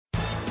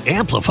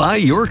Amplify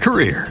your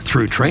career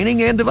through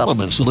training and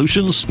development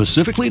solutions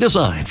specifically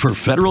designed for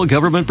federal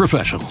government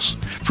professionals.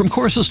 From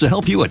courses to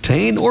help you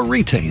attain or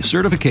retain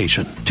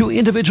certification, to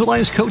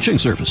individualized coaching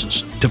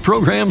services, to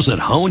programs that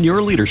hone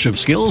your leadership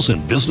skills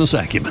and business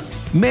acumen,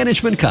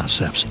 Management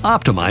Concepts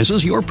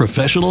optimizes your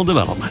professional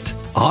development.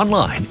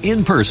 Online,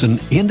 in person,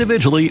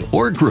 individually,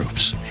 or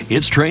groups,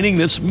 it's training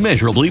that's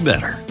measurably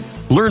better.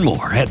 Learn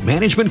more at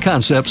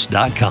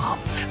managementconcepts.com.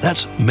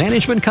 That's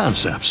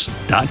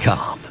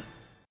managementconcepts.com.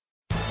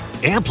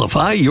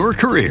 Amplify your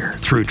career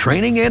through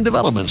training and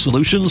development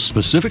solutions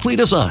specifically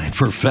designed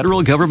for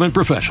federal government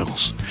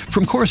professionals.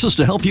 From courses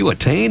to help you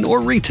attain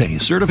or retain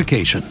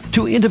certification,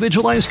 to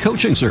individualized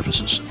coaching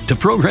services, to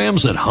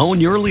programs that hone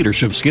your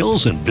leadership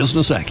skills and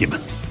business acumen,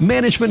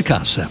 Management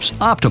Concepts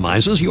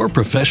optimizes your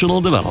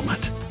professional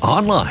development.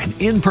 Online,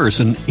 in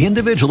person,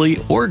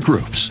 individually, or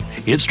groups,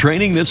 it's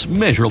training that's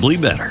measurably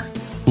better.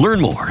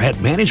 Learn more at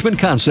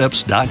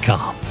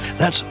managementconcepts.com.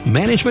 That's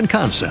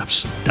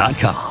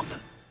managementconcepts.com.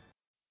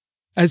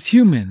 As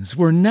humans,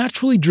 we're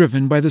naturally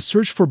driven by the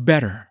search for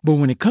better. But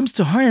when it comes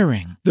to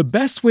hiring, the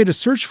best way to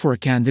search for a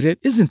candidate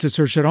isn't to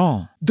search at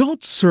all.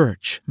 Don't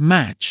search,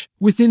 match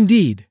with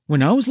Indeed.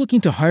 When I was looking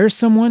to hire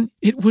someone,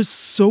 it was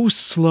so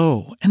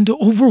slow and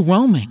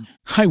overwhelming.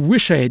 I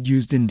wish I had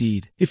used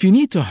Indeed. If you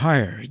need to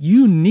hire,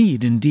 you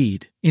need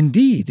Indeed.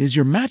 Indeed is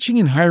your matching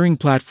and hiring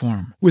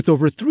platform with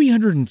over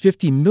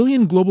 350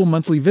 million global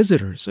monthly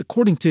visitors,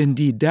 according to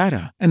Indeed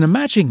data, and a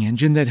matching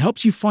engine that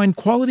helps you find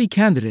quality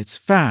candidates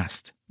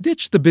fast.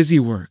 Ditch the busy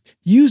work.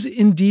 Use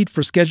Indeed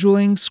for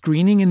scheduling,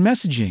 screening, and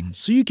messaging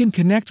so you can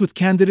connect with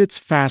candidates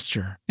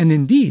faster. And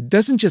Indeed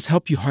doesn't just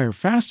help you hire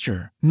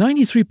faster.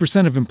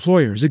 93% of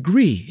employers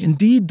agree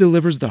Indeed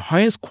delivers the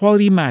highest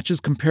quality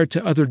matches compared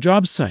to other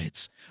job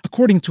sites,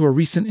 according to a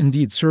recent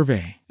Indeed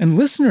survey. And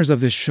listeners of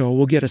this show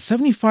will get a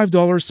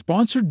 $75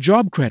 sponsored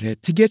job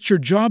credit to get your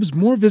jobs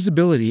more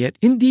visibility at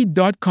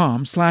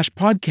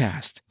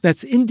Indeed.com/podcast.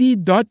 That's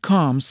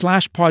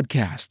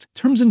Indeed.com/podcast.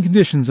 Terms and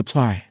conditions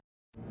apply.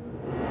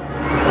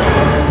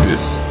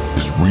 This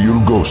is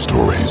Real Ghost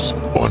Stories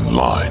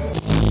Online.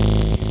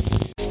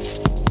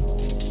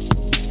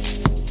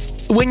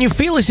 When you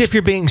feel as if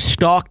you're being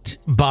stalked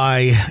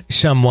by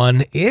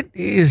someone, it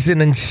is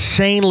an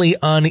insanely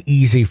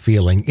uneasy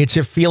feeling. It's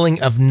a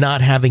feeling of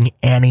not having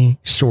any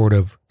sort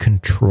of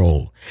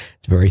control.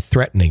 It's very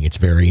threatening. It's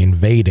very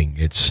invading.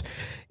 It's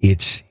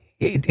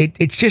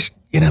just,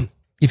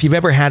 if you've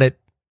ever had it,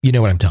 you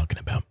know what I'm talking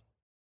about.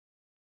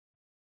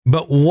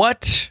 But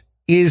what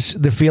is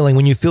the feeling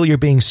when you feel you're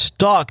being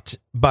stalked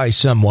by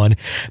someone,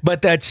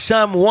 but that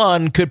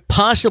someone could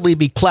possibly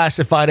be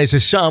classified as a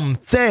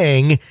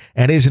something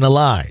and isn't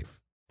alive?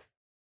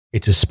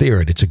 It's a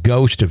spirit. It's a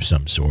ghost of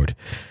some sort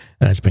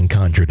that's been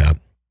conjured up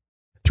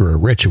through a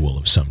ritual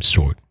of some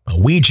sort. A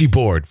Ouija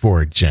board,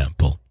 for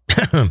example.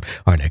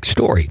 Our next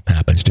story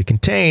happens to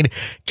contain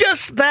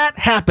just that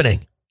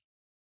happening.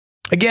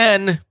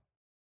 Again,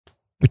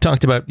 we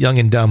talked about Young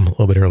and Dumb a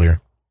little bit earlier.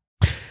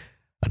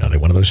 Another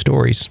one of those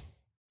stories.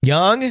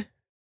 Young,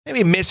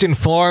 maybe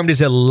misinformed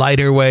is a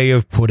lighter way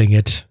of putting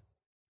it.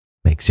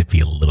 Makes it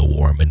feel a little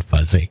warm and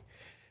fuzzy.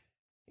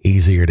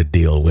 Easier to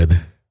deal with.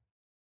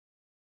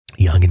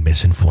 Young and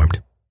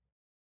misinformed.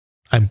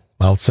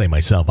 I'll say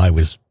myself, I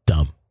was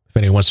dumb. If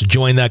anyone wants to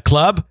join that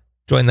club,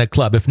 join that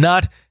club. If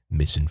not,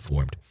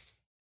 misinformed.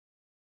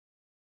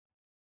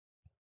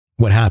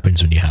 What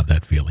happens when you have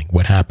that feeling?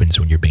 What happens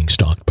when you're being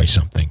stalked by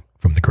something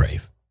from the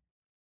grave?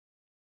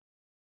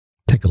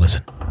 Take a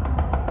listen.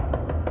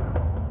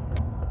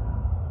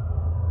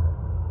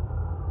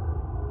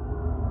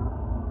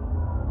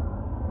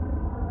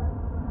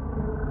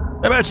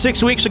 About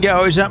 6 weeks ago,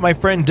 I was at my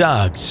friend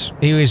Doug's.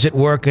 He was at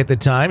work at the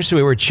time, so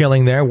we were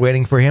chilling there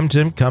waiting for him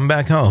to come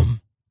back home.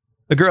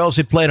 The girls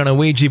had played on a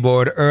Ouija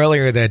board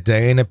earlier that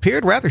day and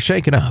appeared rather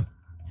shaken up.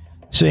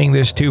 Seeing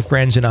this, two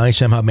friends and I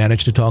somehow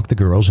managed to talk the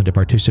girls into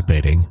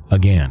participating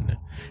again.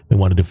 We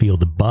wanted to feel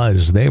the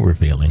buzz they were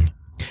feeling.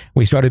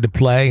 We started to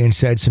play and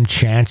said some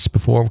chants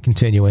before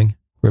continuing.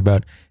 For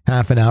about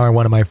half an hour,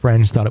 one of my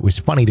friends thought it was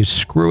funny to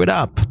screw it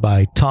up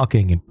by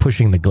talking and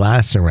pushing the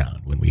glass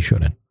around when we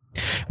shouldn't.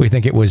 We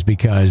think it was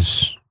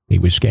because he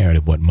was scared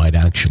of what might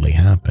actually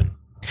happen.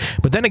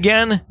 But then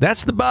again,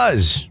 that's the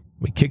buzz.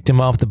 We kicked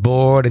him off the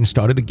board and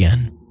started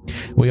again.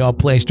 We all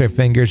placed our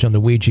fingers on the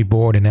Ouija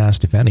board and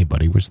asked if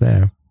anybody was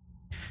there.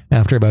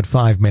 After about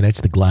 5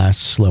 minutes, the glass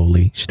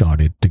slowly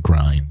started to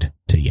grind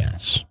to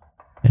yes,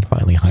 and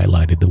finally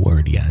highlighted the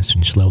word yes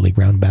and slowly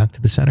ground back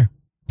to the center.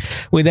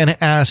 We then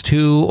asked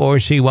who or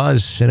she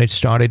was, and it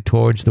started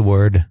towards the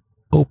word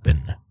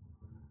open.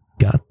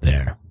 Got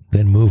there,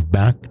 then moved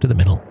back to the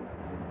middle.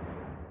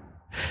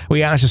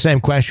 We asked the same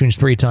questions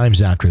 3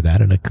 times after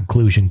that, and a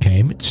conclusion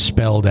came. It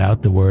spelled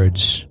out the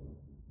words,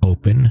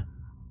 open,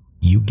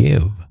 you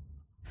give.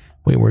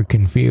 We were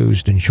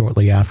confused, and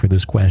shortly after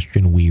this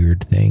question,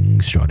 weird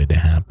things started to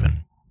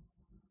happen.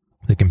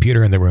 The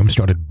computer in the room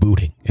started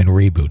booting and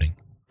rebooting,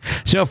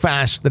 so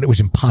fast that it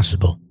was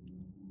impossible.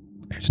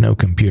 There's no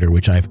computer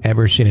which I've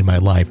ever seen in my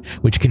life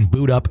which can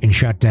boot up and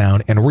shut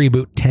down and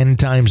reboot 10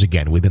 times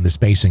again within the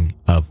spacing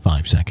of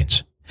 5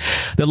 seconds.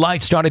 The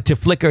light started to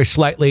flicker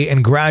slightly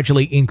and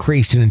gradually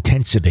increased in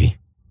intensity.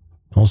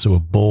 Also, a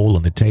bowl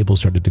on the table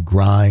started to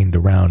grind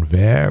around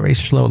very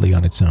slowly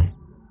on its own.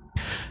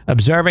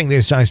 Observing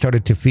this, I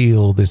started to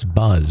feel this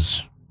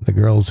buzz. The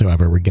girls,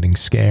 however, were getting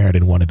scared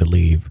and wanted to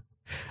leave.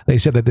 They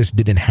said that this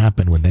didn't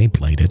happen when they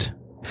played it.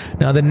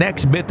 Now, the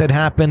next bit that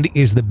happened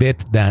is the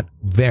bit that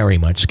very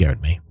much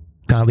scared me.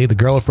 Kylie, the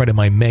girlfriend of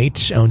my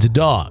mate, owns a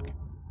dog.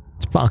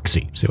 It's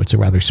Foxy, so it's a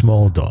rather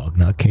small dog,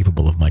 not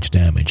capable of much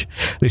damage.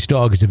 This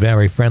dog is a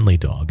very friendly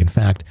dog. In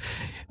fact,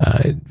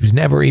 I've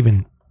never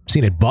even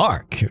seen it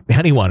bark at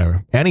anyone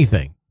or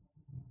anything.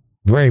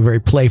 Very, very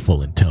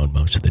playful in tone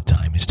most of the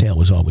time. His tail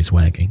was always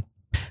wagging.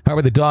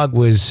 However, the dog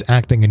was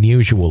acting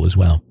unusual as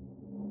well.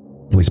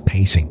 It was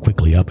pacing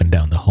quickly up and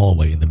down the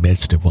hallway in the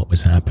midst of what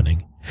was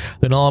happening.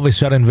 Then all of a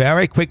sudden,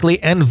 very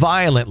quickly and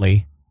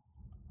violently,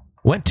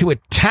 went to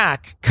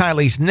attack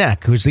Kylie's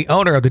neck, who's the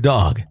owner of the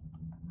dog.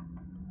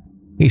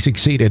 He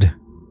succeeded,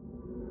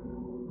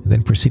 and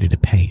then proceeded to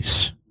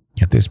pace.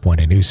 At this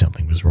point, I knew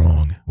something was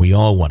wrong. We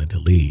all wanted to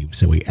leave,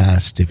 so we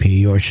asked if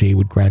he or she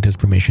would grant us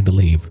permission to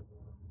leave.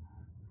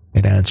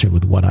 It answered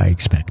with what I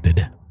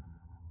expected.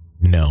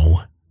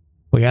 No.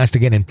 We asked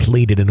again and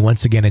pleaded, and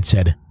once again it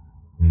said,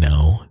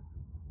 no.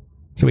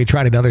 So we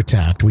tried another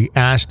tact. We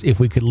asked if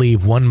we could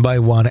leave one by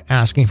one,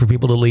 asking for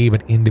people to leave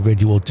at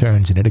individual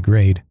turns, and it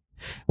agreed.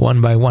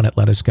 One by one, it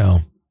let us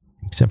go,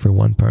 except for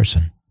one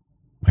person,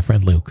 my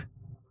friend Luke.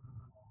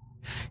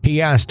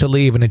 He asked to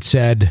leave, and it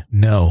said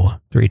no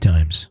 3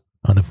 times.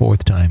 On the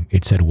 4th time,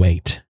 it said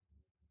wait.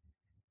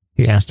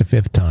 He asked a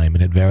 5th time,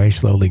 and it very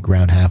slowly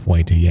ground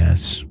halfway to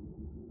yes.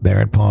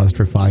 There it paused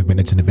for 5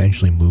 minutes and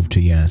eventually moved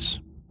to yes.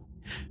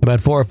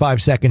 About 4 or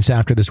 5 seconds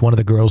after this, one of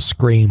the girls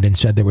screamed and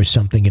said there was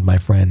something in my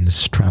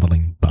friend's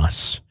traveling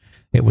bus.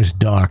 It was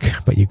dark,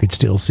 but you could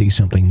still see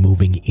something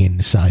moving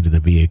inside of the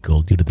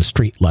vehicle due to the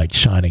street light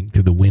shining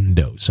through the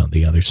windows on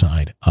the other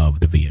side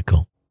of the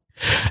vehicle.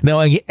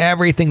 Knowing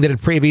everything that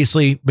had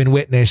previously been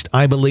witnessed,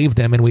 I believed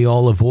them and we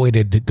all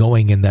avoided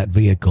going in that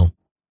vehicle.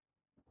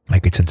 I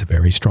could sense a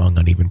very strong,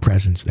 uneven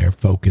presence there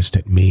focused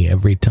at me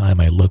every time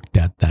I looked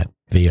at that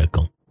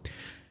vehicle.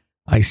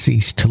 I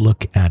ceased to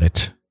look at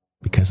it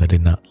because I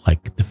did not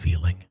like the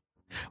feeling.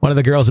 One of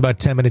the girls about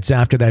 10 minutes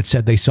after that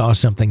said they saw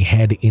something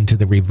head into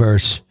the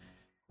reverse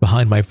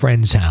behind my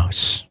friend's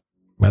house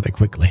rather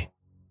quickly.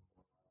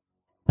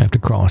 I have to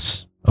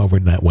cross over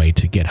that way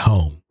to get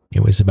home.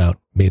 It was about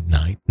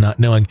midnight. Not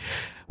knowing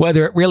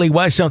whether it really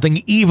was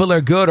something evil or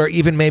good or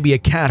even maybe a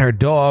cat or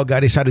dog, I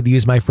decided to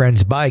use my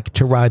friend's bike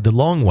to ride the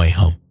long way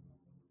home.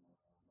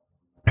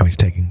 I was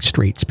taking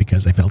streets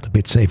because I felt a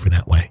bit safer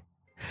that way.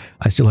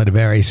 I still had a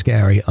very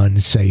scary,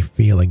 unsafe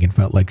feeling and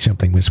felt like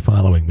something was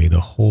following me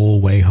the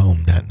whole way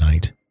home that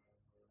night.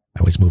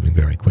 I was moving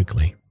very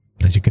quickly,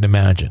 as you can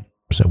imagine,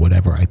 so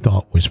whatever I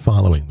thought was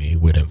following me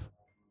would have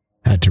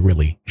had to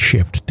really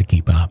shift to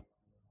keep up.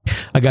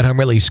 I got home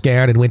really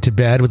scared and went to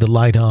bed with the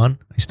light on.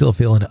 I still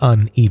feel an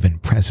uneven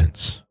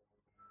presence.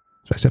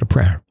 So I said a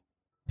prayer.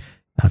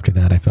 After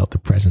that, I felt the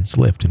presence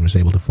lift and was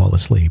able to fall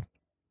asleep.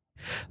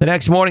 The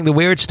next morning, the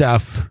weird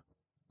stuff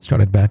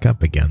started back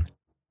up again.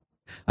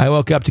 I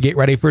woke up to get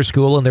ready for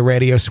school and the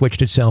radio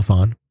switched itself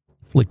on.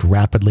 Flicked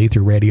rapidly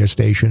through radio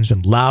stations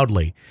and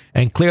loudly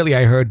and clearly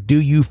I heard, "Do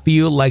you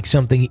feel like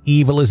something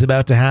evil is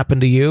about to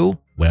happen to you?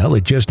 Well,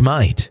 it just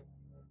might."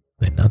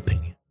 Then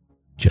nothing.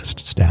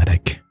 Just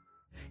static.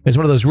 It was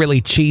one of those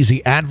really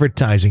cheesy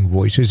advertising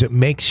voices. It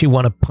makes you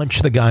want to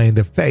punch the guy in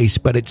the face,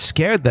 but it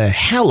scared the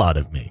hell out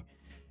of me.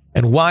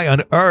 And why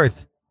on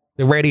earth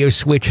the radio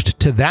switched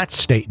to that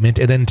statement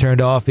and then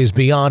turned off is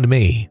beyond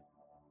me.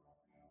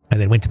 I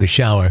then went to the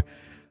shower,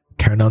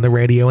 turned on the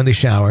radio in the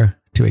shower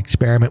to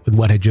experiment with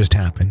what had just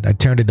happened. I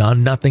turned it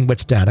on, nothing but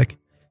static.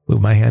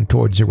 Moved my hand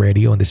towards the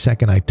radio, and the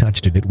second I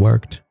touched it, it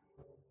worked.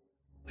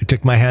 I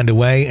took my hand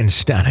away, and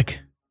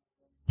static.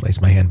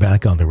 Placed my hand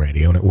back on the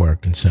radio, and it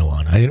worked, and so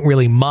on. I didn't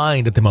really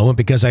mind at the moment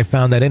because I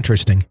found that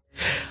interesting.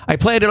 I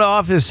played it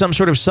off as some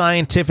sort of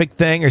scientific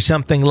thing or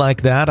something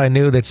like that. I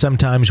knew that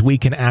sometimes we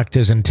can act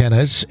as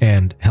antennas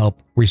and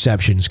help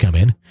receptions come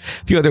in.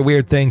 A few other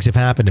weird things have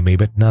happened to me,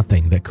 but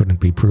nothing that couldn't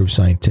be proved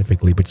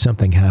scientifically. But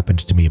something happened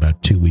to me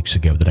about 2 weeks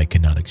ago that I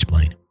cannot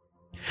explain.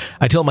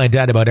 I told my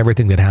dad about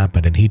everything that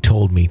happened, and he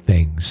told me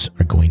things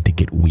are going to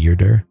get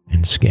weirder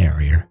and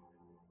scarier.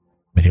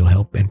 But he'll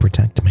help and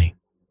protect me.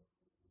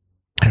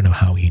 I don't know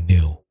how he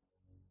knew,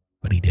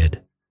 but he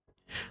did.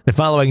 The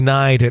following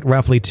night, at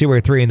roughly 2 or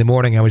 3 in the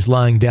morning, I was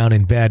lying down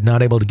in bed,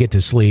 not able to get to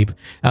sleep.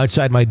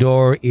 Outside my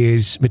door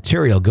is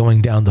material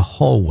going down the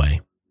hallway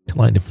to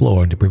line the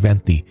floor and to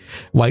prevent the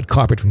white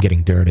carpet from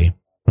getting dirty.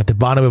 At the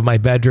bottom of my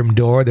bedroom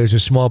door, there's a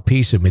small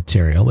piece of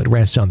material. It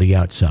rests on the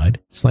outside,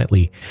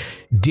 slightly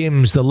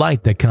dims the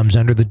light that comes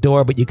under the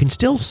door, but you can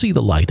still see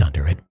the light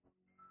under it.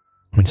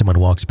 When someone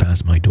walks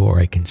past my door,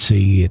 I can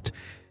see it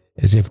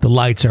as if the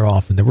lights are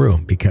off in the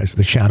room because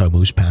the shadow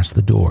moves past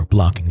the door,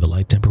 blocking the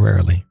light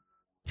temporarily.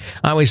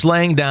 I was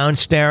laying down,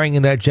 staring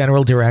in that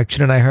general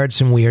direction, and I heard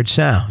some weird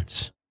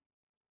sounds.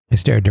 I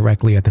stared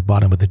directly at the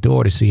bottom of the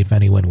door to see if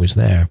anyone was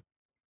there.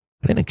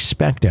 I didn't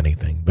expect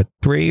anything, but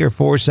 3 or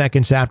 4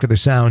 seconds after the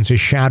sounds, a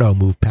shadow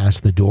moved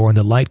past the door, and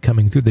the light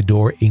coming through the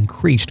door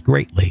increased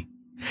greatly.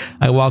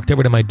 I walked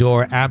over to my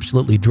door,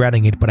 absolutely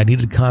dreading it, but I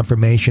needed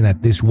confirmation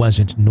that this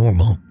wasn't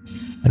normal.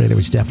 I knew there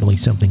was definitely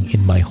something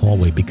in my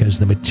hallway because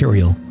the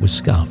material was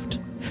scuffed,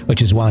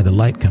 which is why the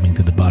light coming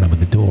through the bottom of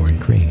the door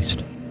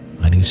increased.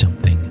 I knew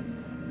something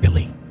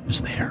really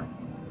was there.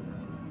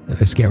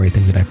 The scary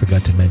thing that I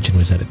forgot to mention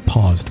was that it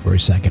paused for a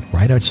second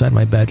right outside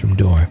my bedroom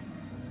door,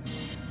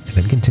 and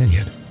then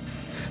continued.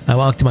 I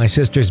walked to my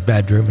sister's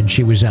bedroom, and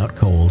she was out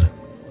cold.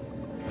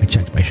 I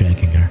checked by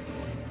shaking her.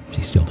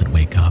 She still didn't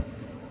wake up,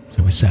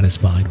 so I was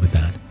satisfied with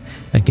that,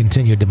 and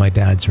continued to my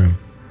dad's room.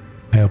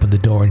 I opened the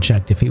door and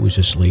checked if he was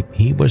asleep.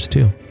 He was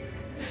too.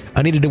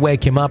 I needed to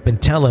wake him up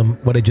and tell him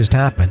what had just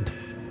happened.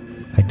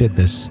 I did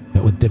this,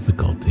 but with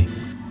difficulty.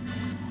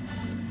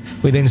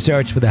 We then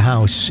searched for the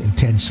house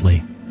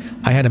intensely.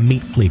 I had a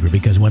meat cleaver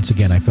because once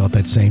again I felt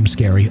that same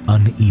scary,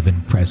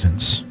 uneven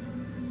presence.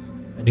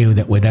 I knew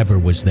that whatever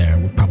was there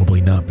would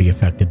probably not be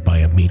affected by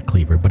a meat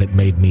cleaver, but it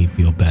made me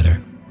feel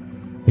better.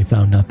 We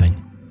found nothing,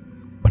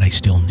 but I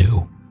still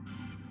knew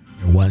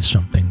there was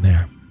something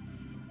there.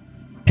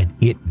 And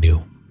it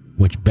knew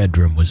which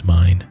bedroom was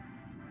mine.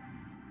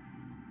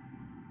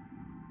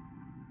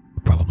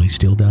 It probably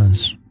still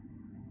does.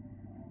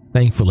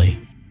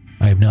 Thankfully,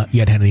 I have not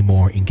yet had any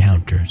more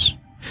encounters.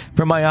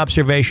 From my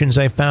observations,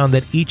 I found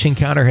that each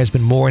encounter has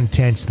been more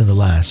intense than the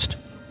last.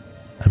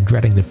 I'm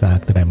dreading the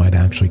fact that I might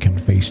actually come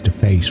face to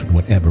face with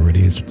whatever it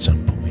is at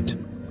some point.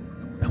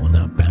 I will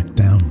not back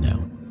down now,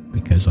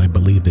 because I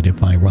believe that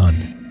if I run,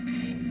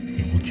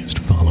 it will just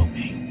follow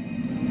me.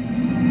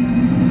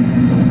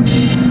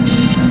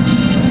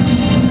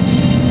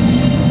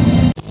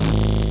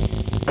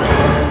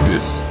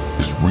 This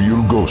is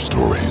Real Ghost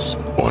Stories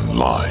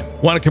Online.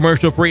 Want a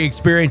commercial-free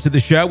experience of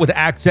the show with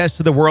access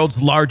to the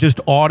world's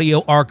largest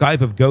audio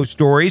archive of ghost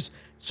stories?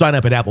 Sign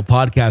up at Apple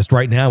Podcast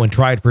right now and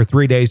try it for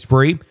 3 days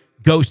free.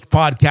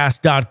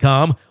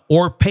 Ghostpodcast.com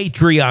or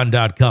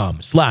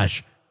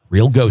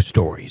patreon.com/Real Ghost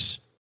Stories.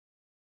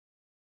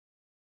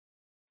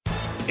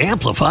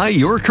 Amplify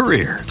your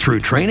career through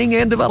training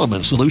and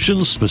development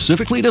solutions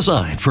specifically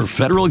designed for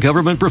federal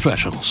government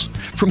professionals.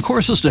 From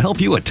courses to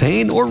help you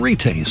attain or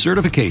retain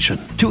certification,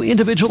 to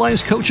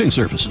individualized coaching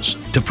services,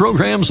 to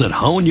programs that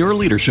hone your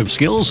leadership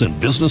skills and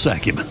business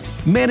acumen,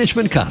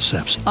 Management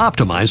Concepts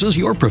optimizes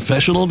your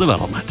professional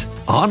development.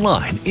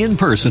 Online, in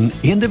person,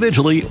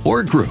 individually,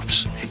 or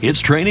groups, it's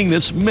training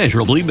that's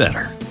measurably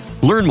better.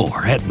 Learn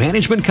more at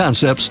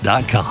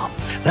managementconcepts.com.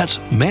 That's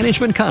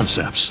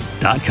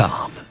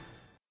managementconcepts.com.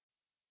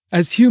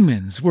 As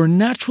humans, we're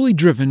naturally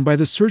driven by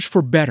the search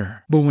for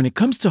better. But when it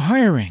comes to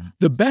hiring,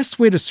 the best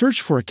way to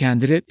search for a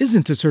candidate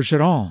isn't to search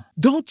at all.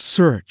 Don't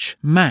search,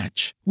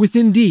 match with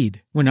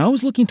Indeed. When I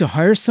was looking to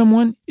hire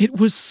someone, it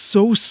was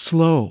so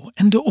slow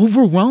and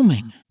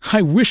overwhelming.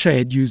 I wish I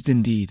had used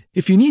Indeed.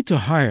 If you need to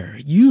hire,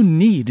 you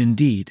need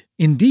Indeed.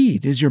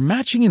 Indeed is your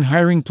matching and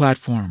hiring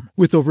platform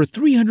with over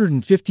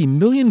 350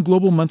 million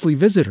global monthly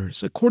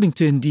visitors, according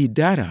to Indeed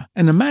data,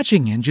 and a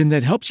matching engine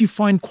that helps you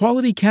find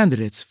quality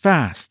candidates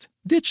fast.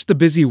 Ditch the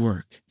busy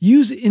work.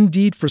 Use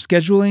Indeed for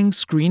scheduling,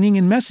 screening,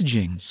 and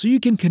messaging so you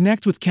can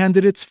connect with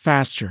candidates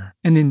faster.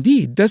 And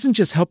Indeed doesn't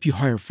just help you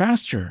hire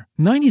faster.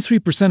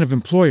 93% of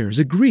employers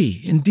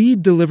agree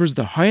Indeed delivers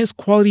the highest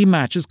quality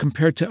matches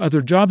compared to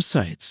other job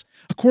sites,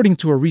 according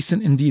to a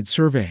recent Indeed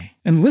survey.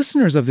 And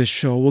listeners of this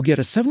show will get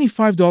a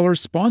 $75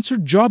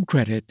 sponsored job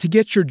credit to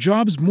get your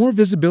jobs more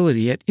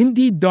visibility at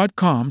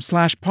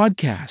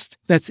Indeed.com/podcast.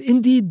 That's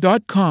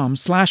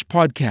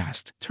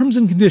Indeed.com/podcast. Terms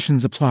and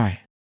conditions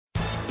apply.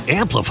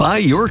 Amplify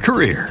your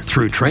career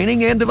through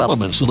training and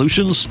development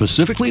solutions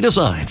specifically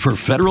designed for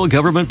federal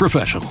government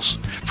professionals.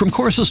 From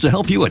courses to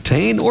help you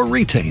attain or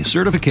retain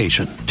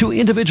certification, to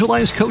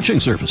individualized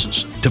coaching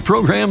services, to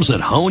programs that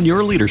hone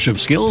your leadership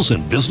skills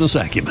and business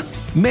acumen,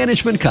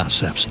 Management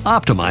Concepts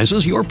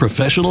optimizes your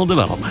professional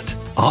development.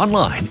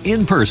 Online,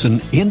 in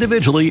person,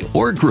 individually,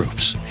 or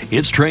groups,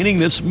 it's training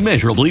that's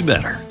measurably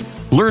better.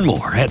 Learn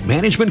more at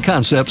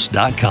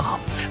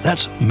managementconcepts.com.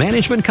 That's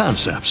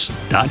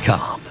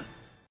managementconcepts.com.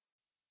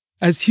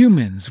 As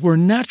humans, we're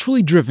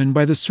naturally driven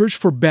by the search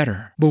for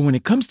better. But when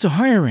it comes to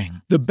hiring,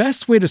 the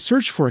best way to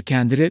search for a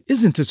candidate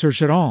isn't to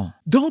search at all.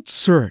 Don't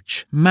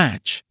search,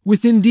 match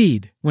with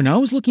Indeed. When I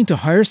was looking to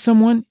hire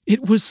someone,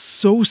 it was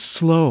so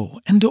slow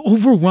and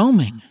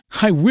overwhelming.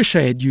 I wish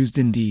I had used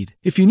Indeed.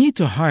 If you need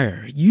to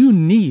hire, you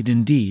need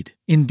Indeed.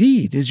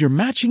 Indeed is your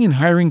matching and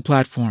hiring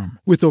platform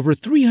with over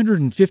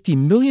 350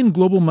 million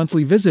global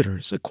monthly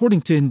visitors,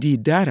 according to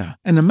Indeed data,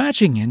 and a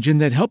matching engine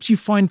that helps you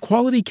find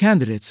quality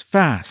candidates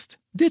fast.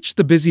 Ditch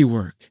the busy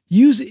work.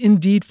 Use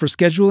Indeed for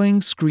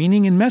scheduling,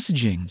 screening, and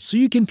messaging so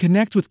you can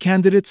connect with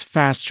candidates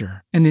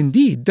faster. And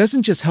Indeed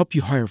doesn't just help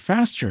you hire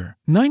faster.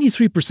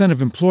 93%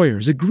 of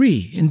employers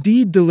agree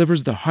Indeed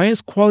delivers the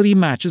highest quality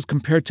matches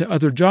compared to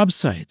other job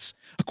sites,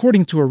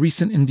 according to a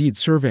recent Indeed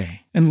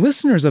survey. And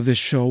listeners of this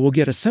show will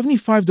get a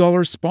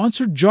 $75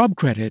 sponsored job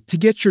credit to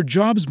get your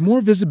jobs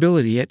more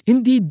visibility at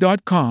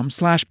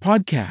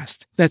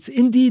Indeed.com/podcast. That's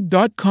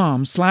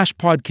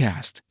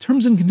Indeed.com/podcast.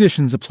 Terms and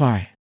conditions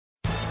apply.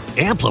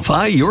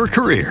 Amplify your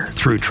career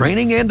through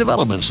training and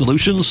development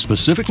solutions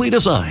specifically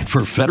designed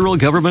for federal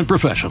government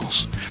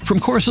professionals. From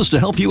courses to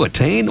help you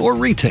attain or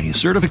retain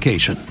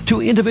certification,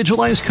 to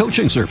individualized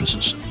coaching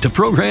services, to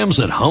programs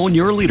that hone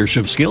your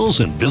leadership skills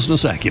and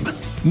business acumen,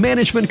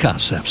 Management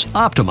Concepts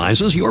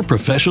optimizes your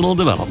professional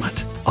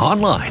development.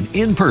 Online,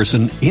 in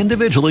person,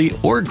 individually,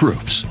 or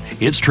groups,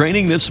 it's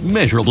training that's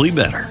measurably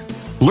better.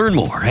 Learn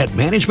more at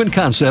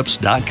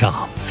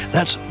managementconcepts.com.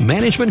 That's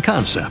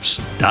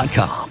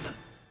managementconcepts.com.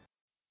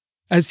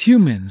 As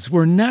humans,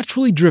 we're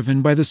naturally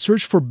driven by the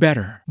search for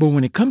better. But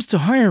when it comes to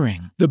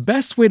hiring, the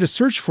best way to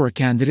search for a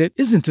candidate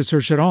isn't to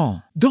search at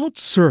all. Don't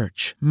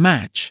search,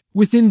 match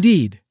with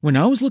Indeed. When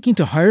I was looking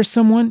to hire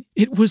someone,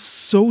 it was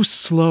so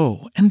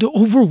slow and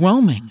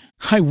overwhelming.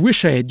 I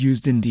wish I had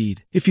used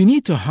Indeed. If you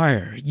need to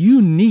hire,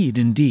 you need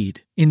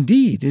Indeed.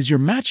 Indeed is your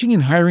matching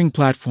and hiring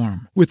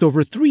platform with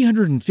over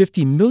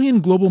 350 million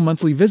global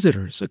monthly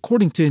visitors,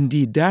 according to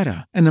Indeed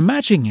data, and a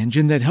matching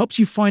engine that helps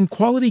you find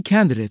quality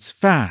candidates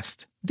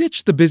fast.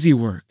 Ditch the busy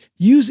work.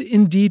 Use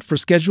Indeed for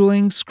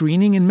scheduling,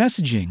 screening, and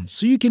messaging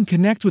so you can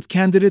connect with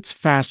candidates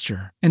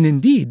faster. And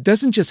Indeed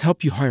doesn't just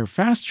help you hire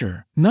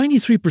faster.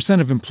 93%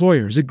 of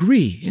employers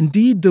agree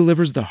Indeed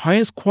delivers the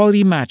highest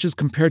quality matches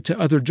compared to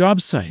other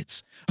job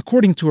sites,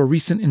 according to a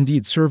recent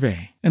Indeed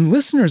survey. And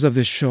listeners of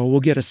this show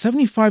will get a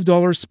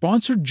 $75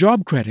 sponsored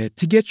job credit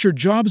to get your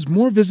jobs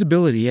more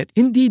visibility at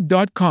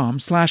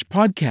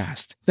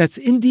Indeed.com/podcast. That's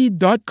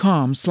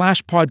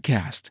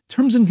Indeed.com/podcast.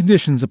 Terms and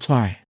conditions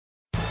apply.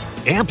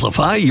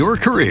 Amplify your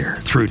career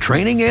through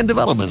training and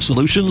development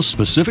solutions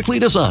specifically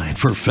designed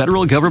for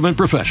federal government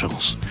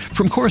professionals.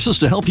 From courses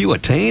to help you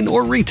attain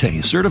or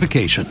retain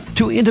certification,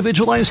 to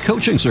individualized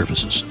coaching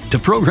services, to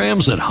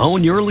programs that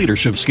hone your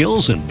leadership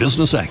skills and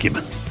business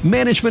acumen,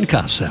 Management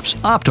Concepts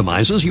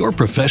optimizes your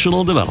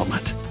professional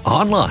development.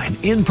 Online,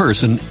 in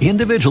person,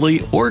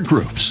 individually, or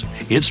groups,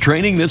 it's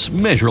training that's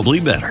measurably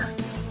better.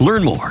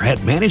 Learn more at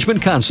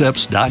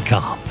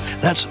managementconcepts.com.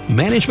 That's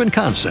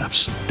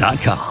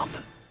managementconcepts.com.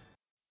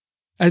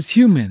 As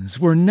humans,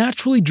 we're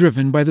naturally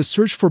driven by the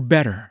search for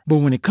better. But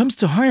when it comes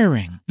to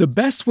hiring, the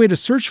best way to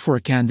search for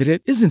a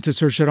candidate isn't to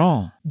search at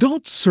all.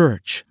 Don't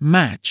search,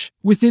 match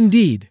with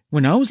Indeed.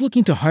 When I was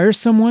looking to hire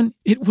someone,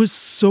 it was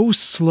so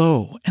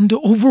slow and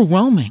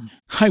overwhelming.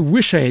 I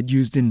wish I had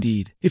used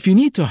Indeed. If you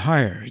need to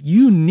hire,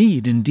 you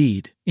need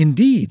Indeed.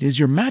 Indeed is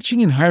your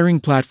matching and hiring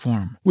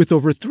platform with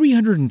over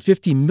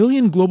 350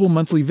 million global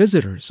monthly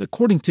visitors,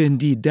 according to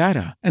Indeed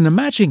data, and a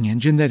matching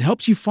engine that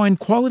helps you find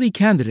quality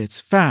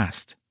candidates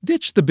fast.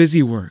 Ditch the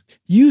busy work.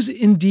 Use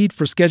Indeed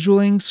for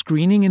scheduling,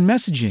 screening, and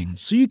messaging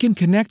so you can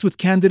connect with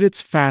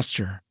candidates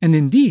faster. And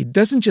Indeed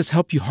doesn't just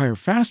help you hire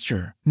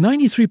faster.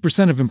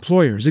 93% of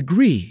employers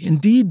agree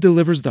Indeed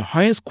delivers the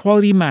highest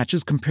quality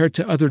matches compared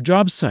to other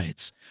job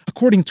sites,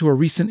 according to a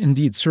recent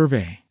Indeed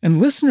survey.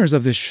 And listeners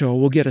of this show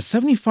will get a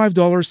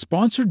 $75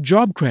 sponsored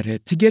job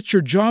credit to get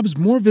your jobs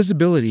more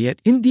visibility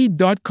at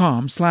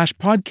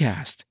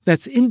Indeed.com/podcast.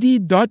 That's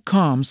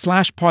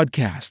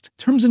Indeed.com/podcast.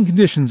 Terms and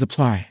conditions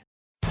apply.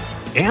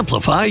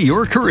 Amplify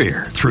your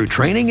career through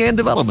training and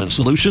development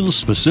solutions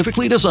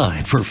specifically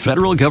designed for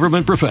federal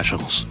government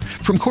professionals.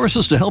 From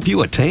courses to help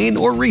you attain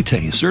or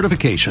retain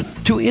certification,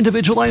 to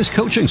individualized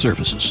coaching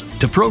services,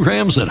 to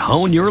programs that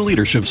hone your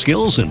leadership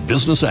skills and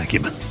business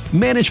acumen,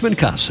 Management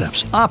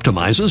Concepts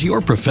optimizes your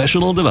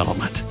professional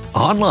development.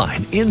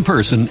 Online, in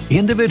person,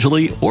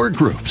 individually, or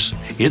groups,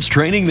 it's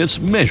training that's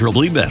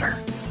measurably better.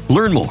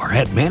 Learn more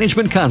at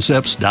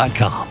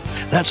managementconcepts.com.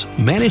 That's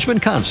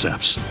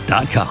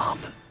managementconcepts.com.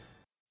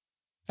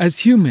 As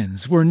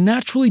humans, we're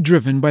naturally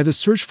driven by the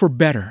search for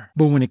better.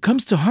 But when it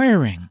comes to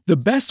hiring, the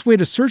best way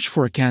to search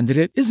for a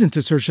candidate isn't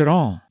to search at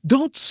all.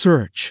 Don't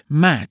search,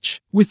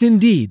 match with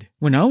Indeed.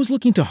 When I was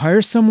looking to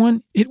hire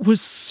someone, it was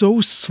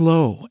so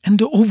slow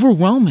and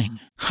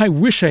overwhelming. I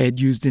wish I had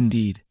used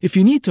Indeed. If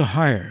you need to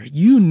hire,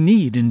 you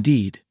need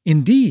Indeed.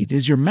 Indeed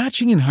is your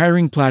matching and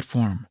hiring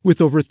platform with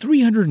over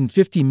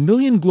 350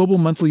 million global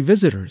monthly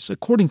visitors,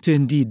 according to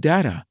Indeed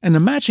data, and a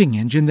matching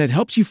engine that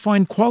helps you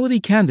find quality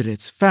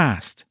candidates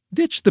fast.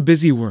 Ditch the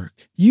busy work.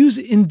 Use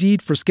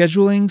Indeed for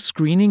scheduling,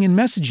 screening, and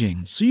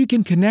messaging so you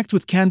can connect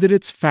with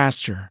candidates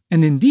faster.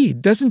 And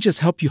Indeed doesn't just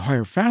help you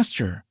hire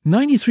faster.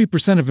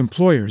 93% of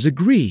employers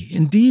agree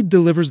Indeed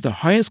delivers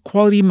the highest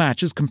quality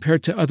matches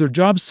compared to other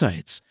job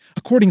sites,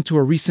 according to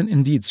a recent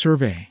Indeed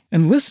survey.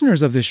 And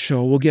listeners of this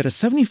show will get a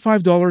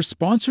 $75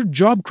 sponsored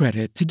job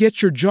credit to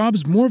get your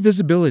jobs more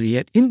visibility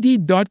at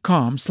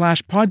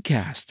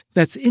Indeed.com/podcast.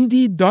 That's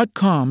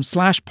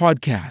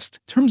Indeed.com/podcast.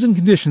 Terms and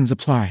conditions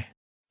apply.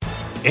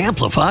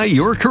 Amplify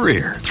your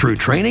career through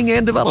training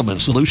and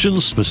development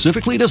solutions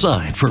specifically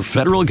designed for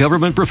federal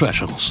government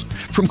professionals.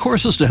 From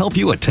courses to help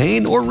you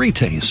attain or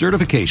retain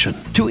certification,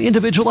 to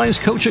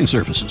individualized coaching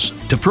services,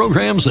 to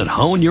programs that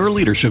hone your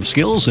leadership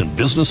skills and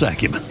business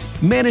acumen,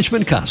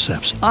 Management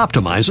Concepts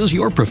optimizes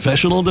your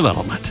professional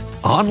development.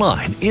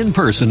 Online, in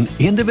person,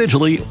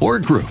 individually, or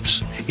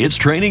groups, it's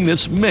training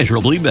that's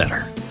measurably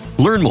better.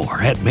 Learn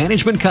more at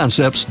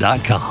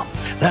managementconcepts.com.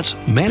 That's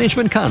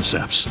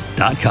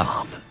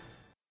managementconcepts.com.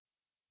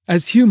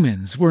 As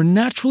humans, we're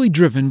naturally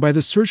driven by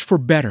the search for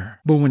better.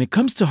 But when it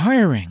comes to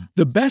hiring,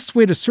 the best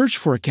way to search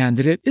for a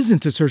candidate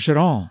isn't to search at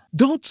all.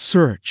 Don't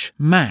search,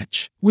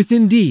 match with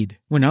Indeed.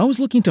 When I was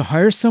looking to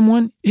hire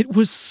someone, it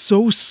was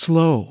so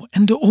slow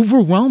and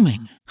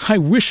overwhelming. I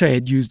wish I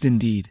had used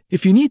Indeed.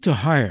 If you need to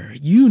hire,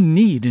 you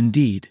need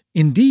Indeed.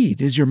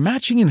 Indeed is your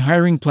matching and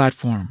hiring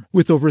platform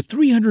with over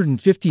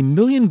 350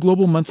 million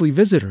global monthly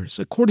visitors,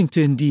 according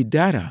to Indeed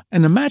data,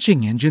 and a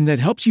matching engine that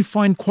helps you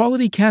find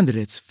quality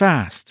candidates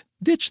fast.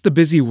 Ditch the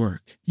busy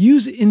work.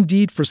 Use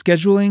Indeed for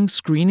scheduling,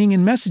 screening,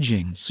 and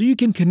messaging so you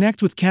can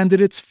connect with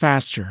candidates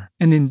faster.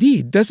 And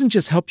Indeed doesn't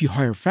just help you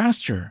hire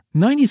faster.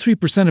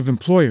 93% of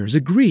employers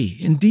agree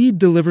Indeed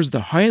delivers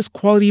the highest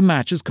quality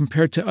matches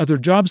compared to other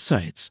job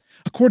sites,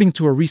 according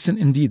to a recent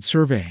Indeed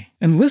survey.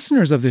 And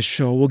listeners of this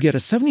show will get a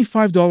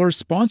 $75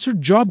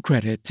 sponsored job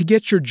credit to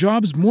get your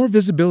jobs more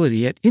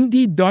visibility at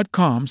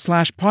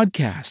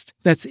Indeed.com/podcast.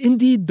 That's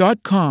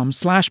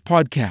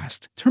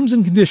Indeed.com/podcast. Terms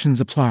and conditions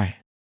apply.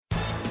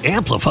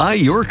 Amplify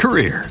your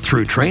career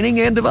through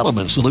training and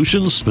development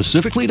solutions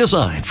specifically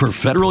designed for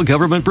federal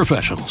government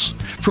professionals.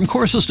 From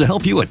courses to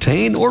help you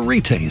attain or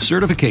retain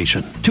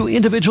certification, to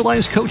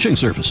individualized coaching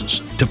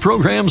services, to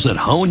programs that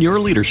hone your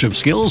leadership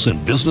skills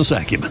and business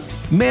acumen,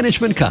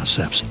 Management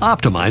Concepts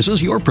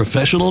optimizes your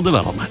professional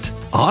development.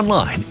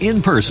 Online,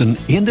 in person,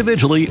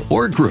 individually,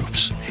 or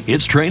groups,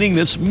 it's training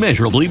that's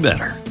measurably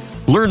better.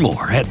 Learn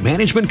more at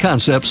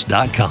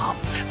managementconcepts.com.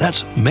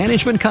 That's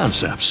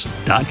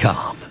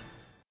managementconcepts.com.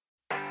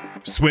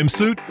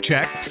 Swimsuit?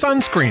 Check.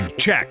 Sunscreen?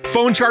 Check.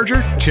 Phone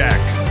charger? Check.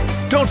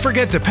 Don't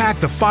forget to pack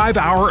the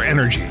 5-Hour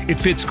Energy. It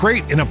fits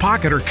great in a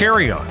pocket or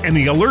carry-on, and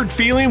the alert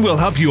feeling will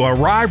help you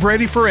arrive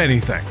ready for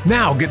anything.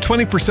 Now get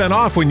 20%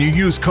 off when you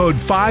use code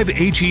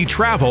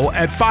 5HETRAVEL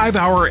at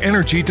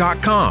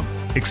 5hourenergy.com.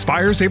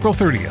 Expires April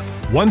 30th.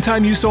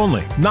 One-time use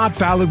only. Not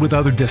valid with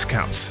other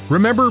discounts.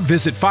 Remember,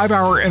 visit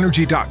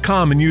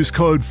 5hourenergy.com and use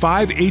code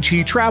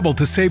 5HETRAVEL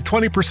to save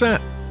 20%.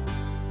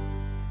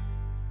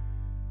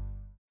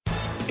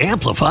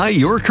 Amplify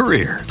your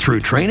career through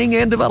training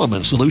and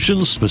development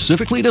solutions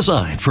specifically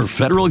designed for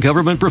federal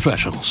government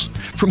professionals.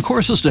 From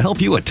courses to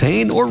help you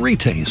attain or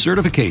retain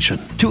certification,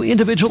 to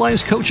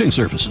individualized coaching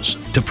services,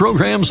 to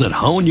programs that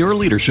hone your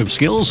leadership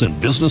skills and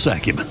business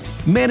acumen,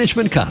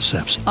 Management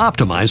Concepts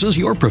optimizes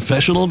your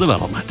professional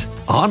development.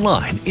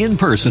 Online, in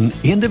person,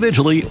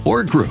 individually,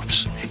 or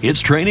groups, it's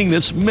training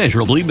that's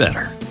measurably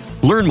better.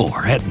 Learn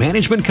more at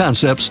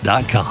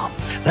managementconcepts.com.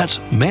 That's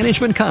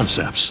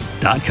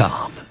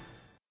managementconcepts.com.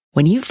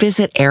 When you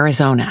visit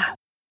Arizona,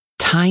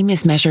 time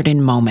is measured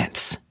in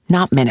moments,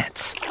 not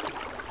minutes.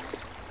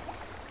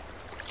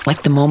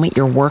 Like the moment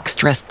your work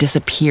stress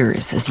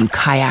disappears as you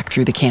kayak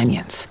through the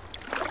canyons.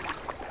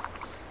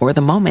 Or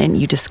the moment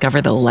you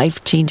discover the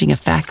life-changing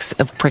effects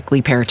of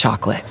prickly pear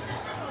chocolate.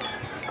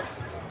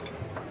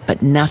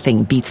 But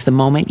nothing beats the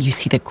moment you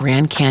see the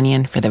Grand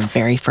Canyon for the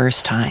very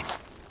first time.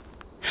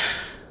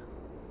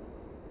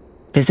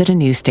 Visit a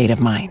new state of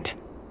mind.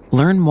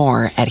 Learn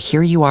more at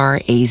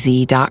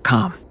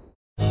hereyouareaz.com.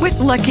 With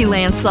Lucky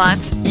Land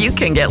Slots, you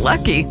can get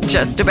lucky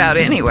just about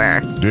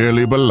anywhere.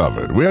 Dearly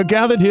beloved, we are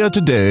gathered here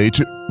today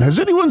to... Has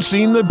anyone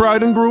seen the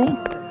bride and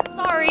groom?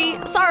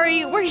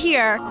 Sorry, we're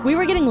here. We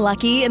were getting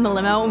lucky in the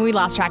limo and we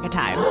lost track of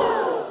time.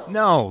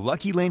 No,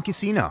 Lucky Land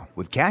Casino,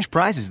 with cash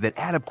prizes that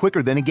add up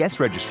quicker than a guest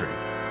registry.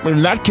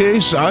 In that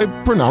case, I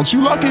pronounce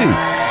you lucky.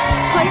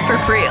 Play for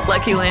free at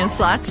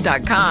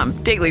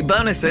LuckyLandSlots.com. Daily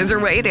bonuses are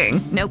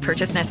waiting. No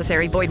purchase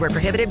necessary. Void where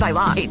prohibited by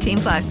law.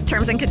 18+.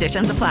 Terms and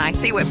conditions apply.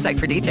 See website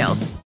for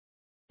details.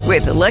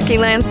 With Lucky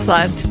Land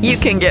Slots, you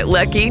can get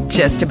lucky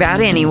just about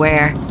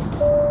anywhere.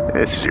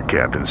 This is your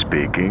captain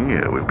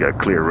speaking. We've got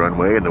clear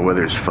runway and the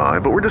weather's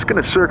fine, but we're just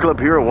going to circle up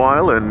here a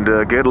while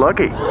and get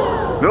lucky.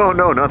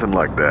 No, nothing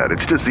like that.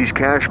 It's just these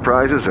cash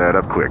prizes add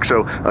up quick.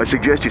 So I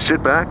suggest you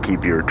sit back,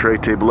 keep your tray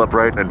table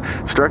upright, and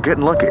start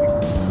getting lucky.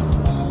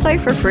 Play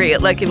for free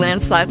at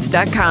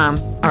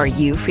LuckyLandSlots.com. Are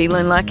you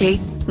feeling lucky?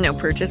 No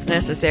purchase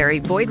necessary.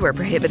 Void where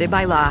prohibited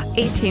by law.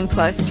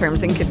 18+.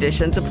 Terms and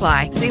conditions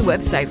apply. See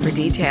website for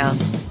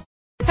details.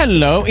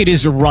 Hello, it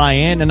is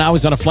Ryan, and I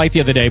was on a flight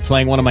the other day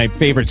playing one of my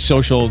favorite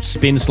social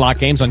spin slot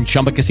games on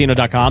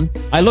ChumbaCasino.com.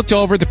 I looked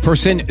over at the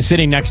person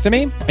sitting next to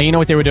me, and you know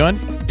what they were doing?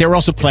 They were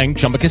also playing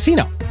Chumba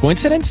Casino.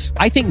 Coincidence?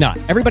 I think not.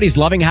 Everybody's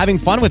loving having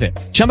fun with it.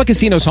 Chumba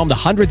Casino is home to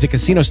hundreds of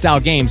casino-style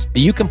games that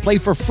you can play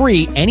for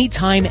free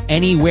anytime,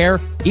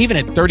 anywhere, even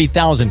at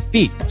 30,000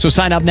 feet. So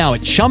sign up now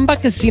at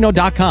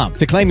ChumbaCasino.com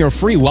to claim your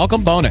free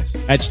welcome bonus.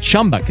 That's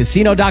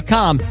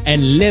ChumbaCasino.com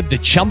and live the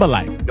Chumba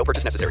life. No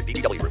purchase necessary.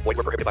 VGW. Void where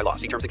prohibited by law.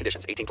 See terms and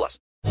conditions. 18+.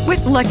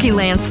 With Lucky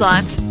Land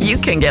Slots, you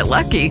can get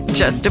lucky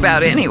just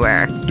about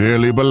anywhere.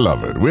 Dearly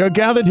beloved, we are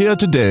gathered here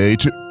today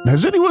to...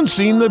 Has anyone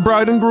seen the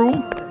bride and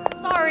groom?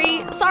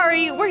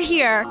 Sorry, we're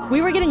here.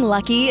 We were getting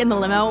lucky in the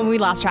limo and we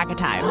lost track of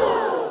time.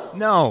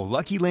 No,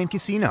 Lucky Land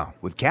Casino,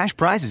 with cash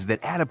prizes that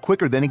add up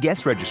quicker than a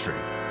guest registry.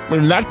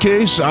 In that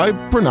case, I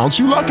pronounce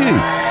you lucky.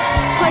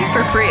 Play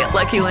for free at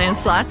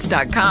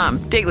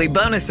LuckyLandSlots.com. Daily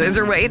bonuses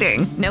are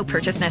waiting. No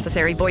purchase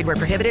necessary. Void where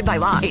prohibited by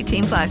law.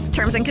 18+.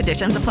 Terms and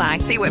conditions apply.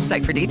 See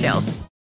website for details.